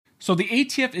So the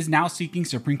ATF is now seeking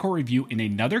Supreme Court review in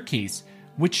another case,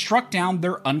 which struck down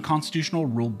their unconstitutional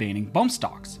rule banning bump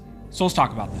stocks. So let's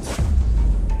talk about this.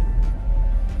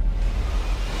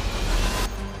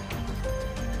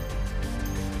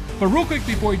 But real quick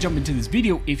before we jump into this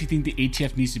video, if you think the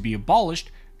ATF needs to be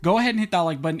abolished, go ahead and hit that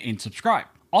like button and subscribe.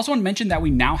 Also want to mention that we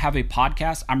now have a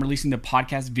podcast. I'm releasing the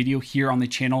podcast video here on the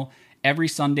channel every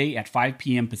Sunday at 5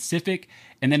 p.m. Pacific.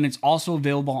 And then it's also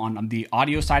available on the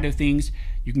audio side of things.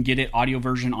 You can get it audio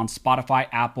version on Spotify,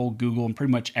 Apple, Google, and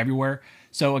pretty much everywhere.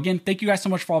 So again, thank you guys so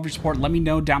much for all of your support. Let me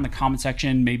know down in the comment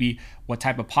section, maybe what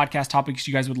type of podcast topics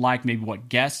you guys would like, maybe what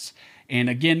guests. And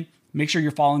again, make sure you're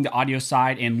following the audio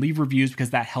side and leave reviews because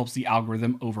that helps the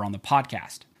algorithm over on the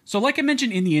podcast. So like I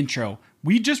mentioned in the intro,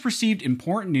 we just received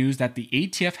important news that the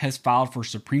ATF has filed for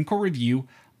Supreme Court review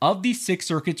of the Sixth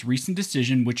Circuit's recent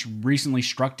decision, which recently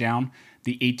struck down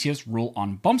the ATF's rule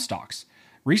on bump stocks.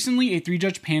 Recently, a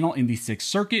 3-judge panel in the Sixth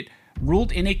Circuit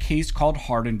ruled in a case called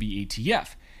Hardin v. ATF.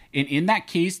 And in that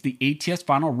case, the ATF's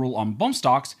final rule on bump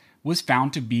stocks was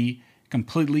found to be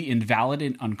completely invalid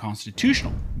and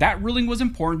unconstitutional. That ruling was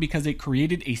important because it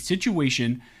created a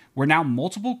situation where now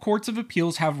multiple courts of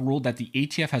appeals have ruled that the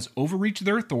ATF has overreached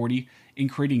their authority in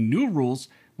creating new rules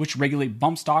which regulate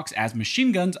bump stocks as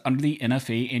machine guns under the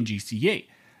NFA and GCA.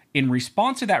 In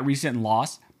response to that recent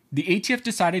loss, the ATF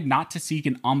decided not to seek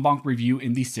an en banc review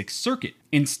in the Sixth Circuit.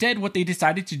 Instead, what they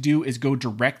decided to do is go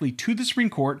directly to the Supreme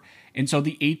Court, and so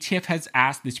the ATF has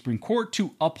asked the Supreme Court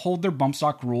to uphold their bump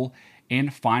stock rule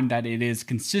and find that it is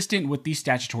consistent with the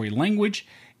statutory language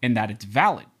and that it's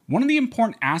valid. One of the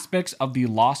important aspects of the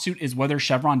lawsuit is whether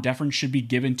Chevron deference should be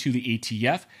given to the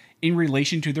ATF in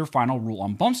relation to their final rule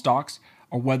on bump stocks,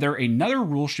 or whether another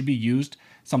rule should be used,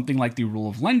 something like the rule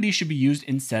of lenity should be used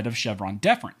instead of Chevron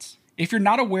deference. If you're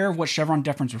not aware of what Chevron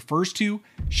deference refers to,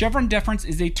 Chevron deference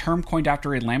is a term coined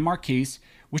after a landmark case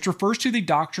which refers to the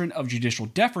doctrine of judicial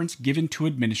deference given to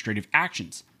administrative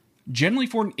actions. Generally,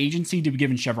 for an agency to be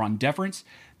given Chevron deference,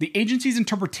 the agency's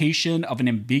interpretation of an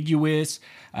ambiguous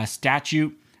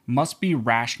statute must be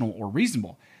rational or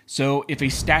reasonable. So if a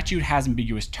statute has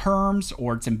ambiguous terms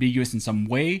or it's ambiguous in some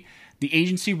way, the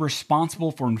agency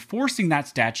responsible for enforcing that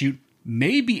statute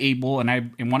may be able, and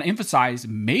I want to emphasize,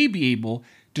 may be able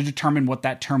to determine what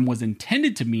that term was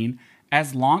intended to mean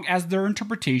as long as their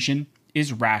interpretation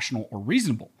is rational or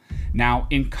reasonable. Now,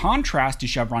 in contrast to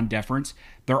Chevron deference,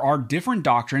 there are different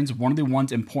doctrines. One of the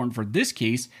ones important for this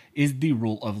case is the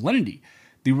rule of lenity.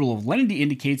 The rule of lenity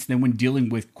indicates that when dealing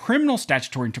with criminal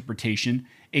statutory interpretation,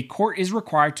 a court is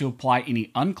required to apply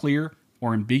any unclear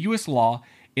or ambiguous law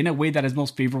in a way that is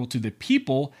most favorable to the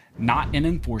people, not an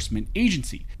enforcement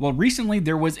agency. Well, recently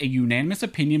there was a unanimous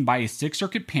opinion by a Sixth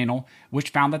Circuit panel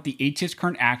which found that the ATF's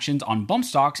current actions on bump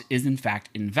stocks is in fact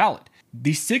invalid.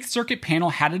 The Sixth Circuit panel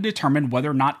had to determine whether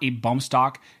or not a bump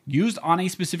stock used on a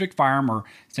specific firearm, or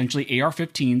essentially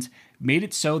AR-15s, made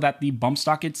it so that the bump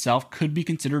stock itself could be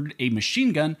considered a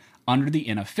machine gun under the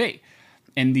NFA.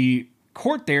 And the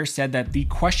court there said that the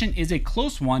question is a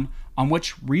close one on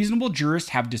which reasonable jurists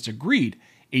have disagreed,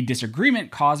 a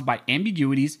disagreement caused by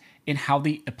ambiguities in how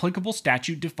the applicable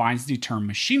statute defines the term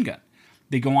machine gun.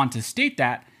 They go on to state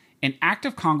that an act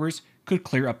of Congress could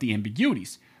clear up the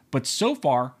ambiguities, but so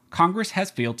far, Congress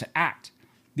has failed to act.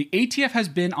 The ATF has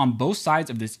been on both sides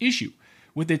of this issue,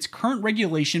 with its current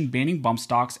regulation banning bump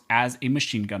stocks as a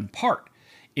machine gun part.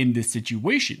 In this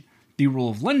situation, the rule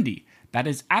of lenity that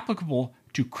is applicable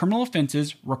to criminal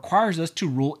offenses requires us to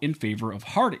rule in favor of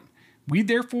Hardin. We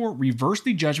therefore reverse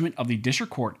the judgment of the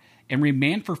district court and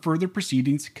remand for further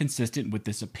proceedings consistent with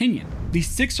this opinion. The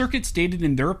Sixth Circuit stated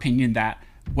in their opinion that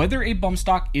whether a bump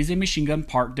stock is a machine gun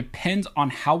part depends on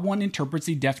how one interprets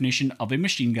the definition of a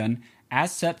machine gun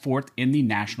as set forth in the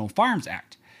National Firearms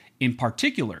Act. In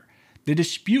particular, the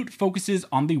dispute focuses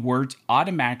on the words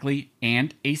automatically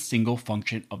and a single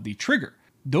function of the trigger.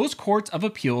 Those courts of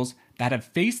appeals that have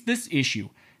faced this issue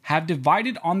have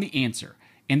divided on the answer,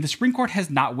 and the Supreme Court has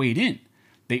not weighed in.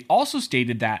 They also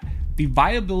stated that the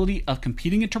viability of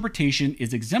competing interpretation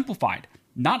is exemplified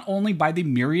not only by the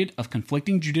myriad of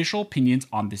conflicting judicial opinions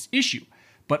on this issue,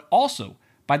 but also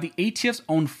by the ATF's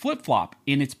own flip-flop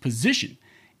in its position.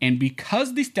 And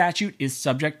because the statute is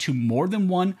subject to more than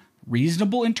one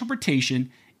reasonable interpretation,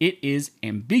 it is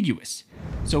ambiguous.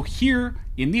 So here,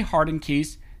 in the Hardin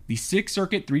case, the Sixth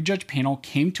Circuit 3-judge panel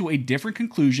came to a different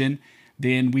conclusion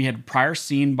than we had prior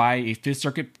seen by a Fifth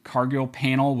Circuit Cargill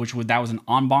panel, that was an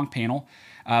en banc panel.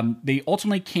 They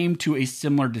ultimately came to a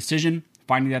similar decision,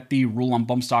 finding that the rule on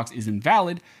bump stocks is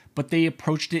invalid, but they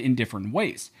approached it in different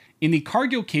ways. In the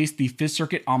Cargill case, the Fifth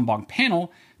Circuit en banc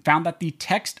panel found that the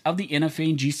text of the NFA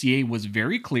and GCA was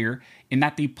very clear in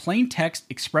that the plain text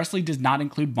expressly does not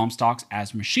include bump stocks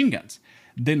as machine guns.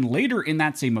 Then later in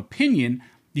that same opinion,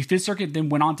 the Fifth Circuit then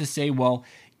went on to say, well,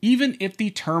 even if the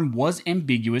term was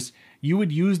ambiguous, you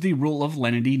would use the rule of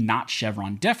lenity, not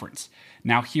Chevron deference.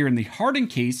 Now here in the Hardin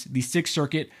case, the Sixth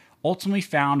Circuit ultimately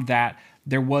found that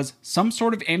there was some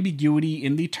sort of ambiguity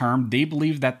in the term. They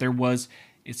believed that there was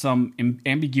some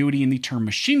ambiguity in the term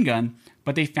machine gun,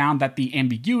 but they found that the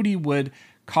ambiguity would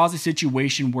cause a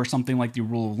situation where something like the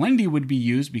rule of lenity would be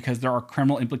used because there are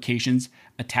criminal implications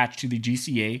attached to the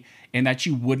GCA, and that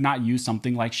you would not use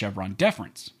something like Chevron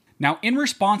deference. Now, in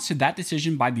response to that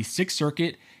decision by the Sixth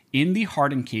Circuit in the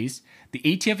Hardin case, the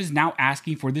ATF is now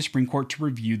asking for the Supreme Court to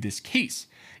review this case.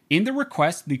 In the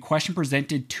request, the question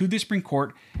presented to the Supreme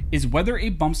Court is whether a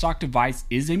bump stock device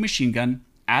is a machine gun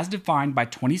as defined by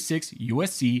 26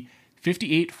 U.S.C.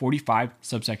 5845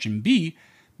 subsection B,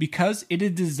 because it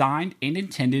is designed and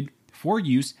intended for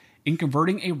use in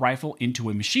converting a rifle into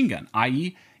a machine gun,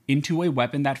 i.e., into a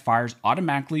weapon that fires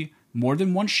automatically more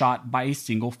than one shot by a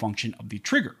single function of the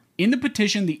trigger. In the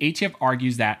petition, the ATF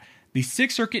argues that the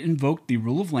Sixth Circuit invoked the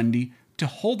rule of lenity to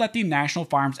hold that the National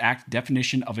Firearms Act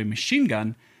definition of a machine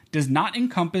gun does not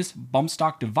encompass bump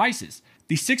stock devices.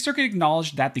 The Sixth Circuit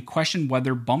acknowledged that the question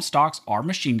whether bump stocks are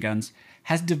machine guns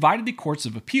has divided the courts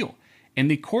of appeal, and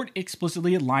the court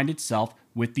explicitly aligned itself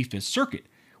with the Fifth Circuit,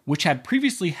 which had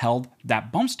previously held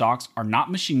that bump stocks are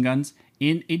not machine guns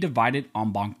in a divided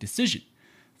en banc decision.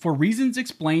 For reasons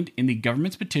explained in the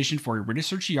government's petition for a writ of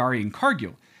certiorari in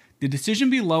Cargill, the decision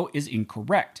below is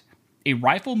incorrect. A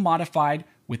rifle modified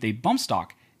with a bump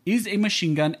stock is a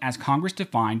machine gun as Congress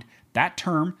defined that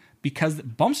term because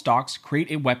bump stocks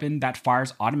create a weapon that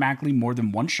fires automatically more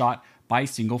than one shot by a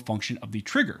single function of the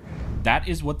trigger. That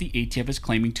is what the ATF is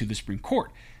claiming to the Supreme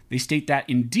Court. They state that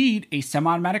indeed a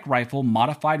semi-automatic rifle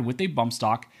modified with a bump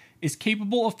stock is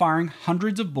capable of firing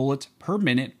hundreds of bullets per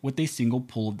minute with a single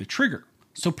pull of the trigger.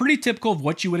 So pretty typical of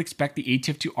what you would expect the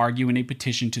ATF to argue in a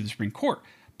petition to the Supreme Court.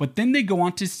 But then they go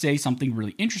on to say something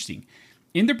really interesting.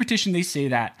 In their petition, they say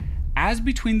that, as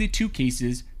between the two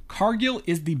cases, Cargill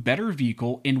is the better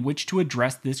vehicle in which to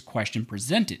address this question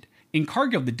presented. In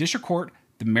Cargill, the District Court,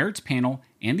 the Merits Panel,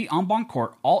 and the En banc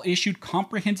Court all issued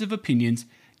comprehensive opinions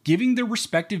giving their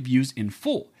respective views in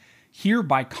full. Here,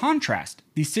 by contrast,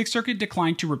 the Sixth Circuit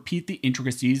declined to repeat the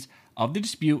intricacies of the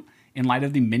dispute in light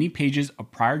of the many pages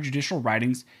of prior judicial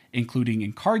writings, including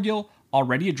in Cargill,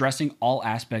 already addressing all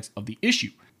aspects of the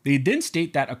issue. They then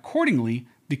state that accordingly,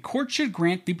 the court should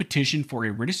grant the petition for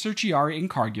a writ of certiorari in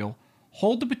Cargill,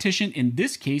 hold the petition in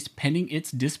this case pending its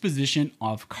disposition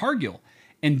of Cargill,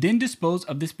 and then dispose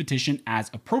of this petition as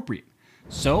appropriate.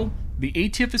 So, the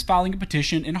ATF is filing a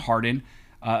petition in Hardin,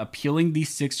 appealing the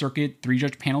Sixth Circuit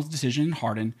 3-judge panel's decision in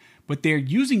Hardin, but they're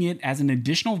using it as an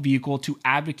additional vehicle to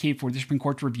advocate for the Supreme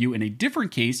Court's review in a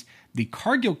different case, the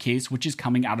Cargill case, which is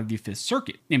coming out of the Fifth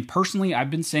Circuit. And personally,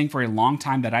 I've been saying for a long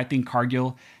time that I think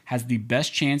Cargill has the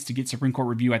best chance to get Supreme Court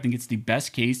review. I think it's the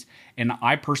best case, and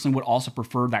I personally would also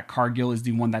prefer that Cargill is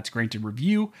the one that's granted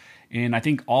review. And I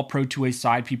think all Pro 2A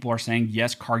side people are saying,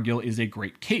 yes, Cargill is a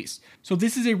great case. So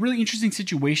this is a really interesting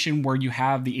situation where you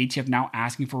have the ATF now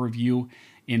asking for review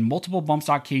in multiple bump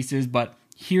stock cases, but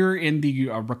here in the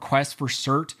request for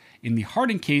cert in the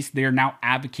Hardin case, they are now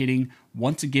advocating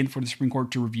once again for the Supreme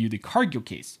Court to review the Cargill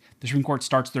case. The Supreme Court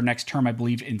starts their next term, I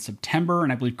believe, in September,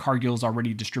 and I believe Cargill is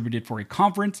already distributed for a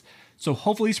conference. So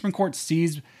hopefully the Supreme Court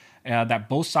sees that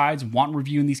both sides want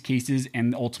review in these cases,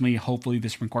 and ultimately, hopefully, the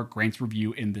Supreme Court grants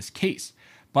review in this case.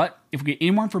 But if we get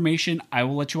any more information, I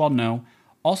will let you all know.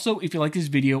 Also, if you like this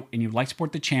video and you'd like to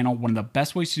support the channel, one of the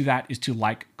best ways to do that is to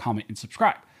like, comment, and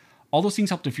subscribe. All those things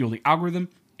help to fuel the algorithm,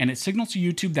 and it signals to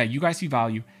YouTube that you guys see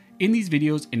value in these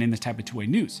videos and in this type of 2A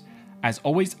news. As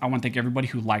always, I want to thank everybody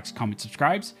who likes, comments,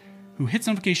 subscribes, who hits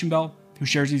the notification bell, who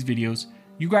shares these videos.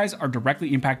 You guys are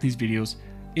directly impacting these videos,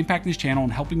 impacting this channel,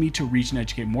 and helping me to reach and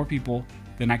educate more people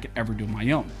than I could ever do on my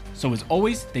own. So as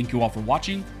always, thank you all for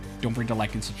watching. Don't forget to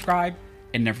like and subscribe.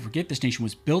 And never forget, this nation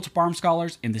was built by armed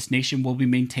scholars, and this nation will be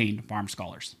maintained by armed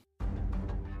scholars.